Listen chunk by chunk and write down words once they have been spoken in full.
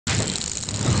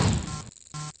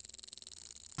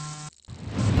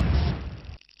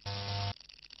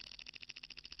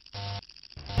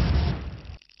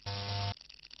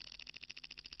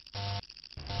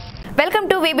Welcome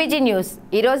to VBG news.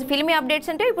 ఈ రోజు filmy updates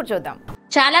అంటే ఇప్పుడు చూద్దాం.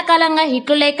 చాలా కాలంగా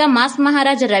హిట్లు లేక మాస్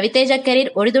మహారాజ్ రవితేజ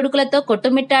కెరీర్ ఒడిదుడుకులతో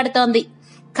కొట్టుమిట్టాడుతోంది.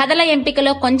 కథల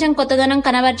ఎంపికలో కొంచెం కొత్తదనం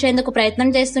కనబర్చేందుకు ప్రయత్నం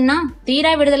చేస్తున్నా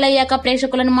తీరా విడుదలయ్యాక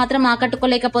ప్రేక్షకులను మాత్రం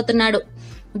ఆకట్టుకోలేకపోతున్నాడు.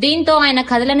 దీంతో ఆయన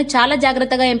కథలను చాలా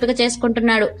జాగ్రత్తగా ఎంపిక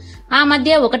చేసుకుంటున్నాడు. ఆ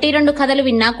మధ్య 1-2 కథలు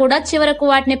విన్నా కూడా చివరకు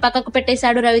వాటిని పక్కకు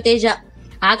పెట్టేశాడు రవితేజ.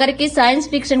 ఆఖరికి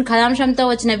సైన్స్ ఫిక్షన్ కథాంశంతో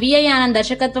వచ్చిన విఐ ఆనంద్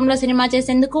దర్శకత్వంలో సినిమా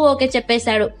చేసేందుకు ఓకే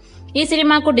చెప్పేశాడు. ఈ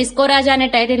సినిమాకు డిస్కోరాజా అనే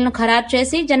టైటిల్ ను ఖరారు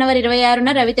చేసి జనవరి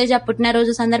 26న రవితేజ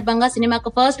పుట్టినరోజు సందర్భంగా సినిమాకు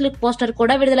ఫస్ట్ లుక్ పోస్టర్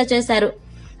కూడా విడుదల చేశారు.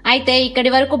 అయితే ఇక్కడి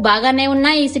వరకు బాగానే ఉన్న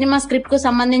ఈ సినిమా స్క్రిప్ట్ కు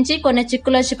సంబంధించి కొన్ని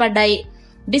చిక్కులొచ్చి పడ్డాయి.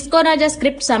 డిస్కోరాజా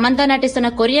స్క్రిప్ట్ సమంత నటిస్తున్న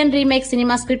కొరియన్ రీమేక్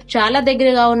సినిమా స్క్రిప్ట్ చాలా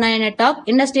దగ్గరగా ఉన్నాయనే టాక్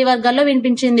ఇండస్ట్రీ వర్గాల్లో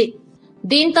వినిపించింది.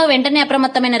 దీంతో వెంటనే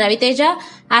అప్రమత్తమైన రవితేజ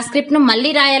ఆ స్క్రిప్ట్ ను మళ్లీ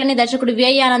రాయాలని దర్శకుడు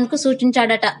విఐ ఆనంద్ కు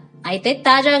సూచించాడట. అయితే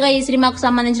తాజాగా ఈ సినిమాకు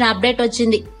సంబంధించిన అప్డేట్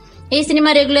వచ్చింది. ఈ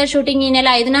సినిమా రెగ్యులర్ షూటింగ్ ఈ నెల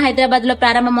 5న హైదరాబాద్ లో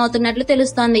ప్రారంభమవుతున్నట్లు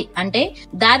తెలుస్తోంది. అంటే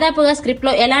దాదాపుగా స్క్రిప్ట్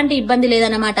లో ఎలాంటి ఇబ్బంది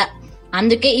లేదన్నమాట.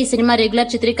 అందుకే ఈ సినిమా రెగ్యులర్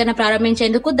చిత్రీకరణ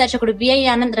ప్రారంభించేందుకు దర్శకుడు విఐ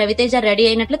ఆనంద్ రవితేజ రెడీ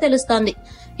అయినట్లు తెలుస్తోంది.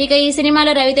 ఇక ఈ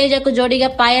సినిమాలో రవితేజకు జోడీగా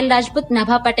పాయల్ రాజ్పుత్,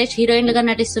 నభా పటేల్ హీరోయిన్లుగా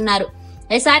నటిస్తున్నారు.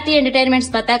 ఎస్ఆర్టీ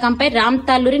ఎంటర్టైన్మెంట్స్ పతాకంపై Ram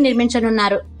Talluri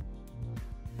నిర్మించనున్నారు.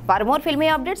 For more filmy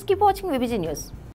updates keep watching VBG news.